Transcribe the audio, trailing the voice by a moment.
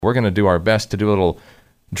We're going to do our best to do a little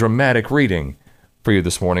dramatic reading for you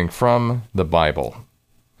this morning from the Bible.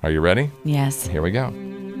 Are you ready? Yes. Here we go.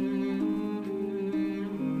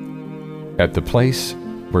 At the place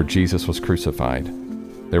where Jesus was crucified,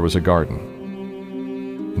 there was a garden.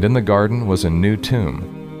 And in the garden was a new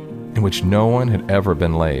tomb, in which no one had ever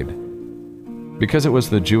been laid. Because it was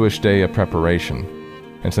the Jewish day of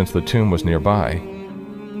preparation, and since the tomb was nearby,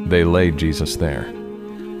 they laid Jesus there.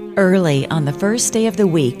 Early on the first day of the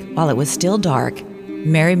week, while it was still dark,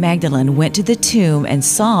 Mary Magdalene went to the tomb and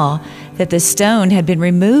saw that the stone had been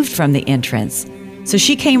removed from the entrance. So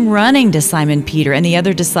she came running to Simon Peter and the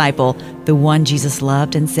other disciple, the one Jesus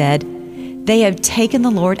loved, and said, "They have taken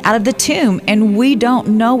the Lord out of the tomb, and we don't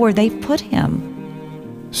know where they've put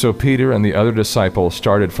him." So Peter and the other disciple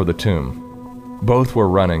started for the tomb. Both were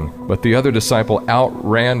running, but the other disciple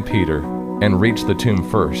outran Peter and reached the tomb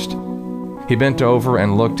first. He bent over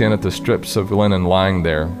and looked in at the strips of linen lying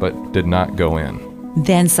there, but did not go in.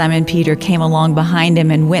 Then Simon Peter came along behind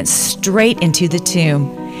him and went straight into the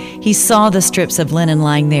tomb. He saw the strips of linen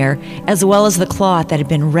lying there, as well as the cloth that had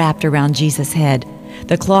been wrapped around Jesus' head.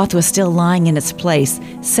 The cloth was still lying in its place,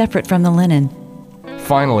 separate from the linen.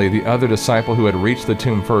 Finally, the other disciple who had reached the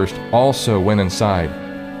tomb first also went inside.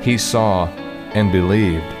 He saw and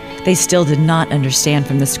believed. They still did not understand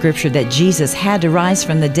from the scripture that Jesus had to rise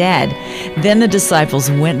from the dead. Then the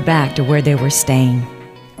disciples went back to where they were staying.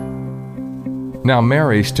 Now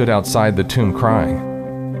Mary stood outside the tomb crying.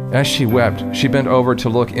 As she wept, she bent over to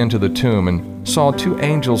look into the tomb and saw two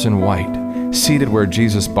angels in white, seated where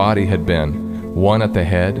Jesus' body had been, one at the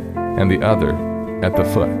head and the other at the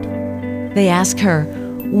foot. They asked her,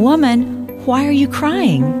 "Woman, why are you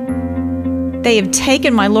crying?" "They have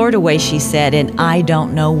taken my Lord away," she said, "and I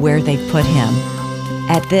don't know where they've put him."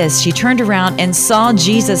 At this, she turned around and saw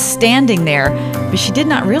Jesus standing there, but she did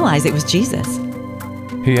not realize it was Jesus.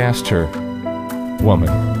 He asked her, "Woman,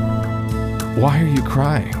 why are you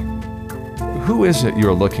crying? Who is it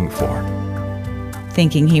you're looking for?"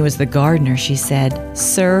 Thinking he was the gardener, she said,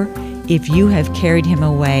 "Sir, if you have carried him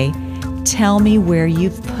away, tell me where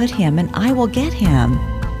you've put him, and I will get him."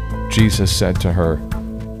 Jesus said to her,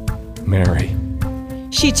 "Mary."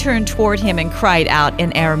 She turned toward him and cried out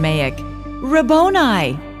in Aramaic,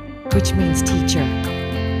 "Rabboni," which means teacher.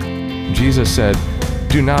 Jesus said,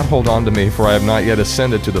 "Do not hold on to me, for I have not yet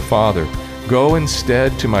ascended to the Father. Go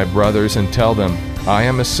instead to my brothers and tell them, I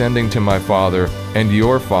am ascending to my Father and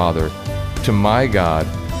your Father, to my God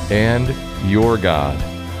and your God."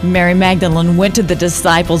 Mary Magdalene went to the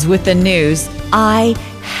disciples with the news, "I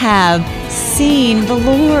have seen the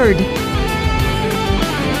Lord,"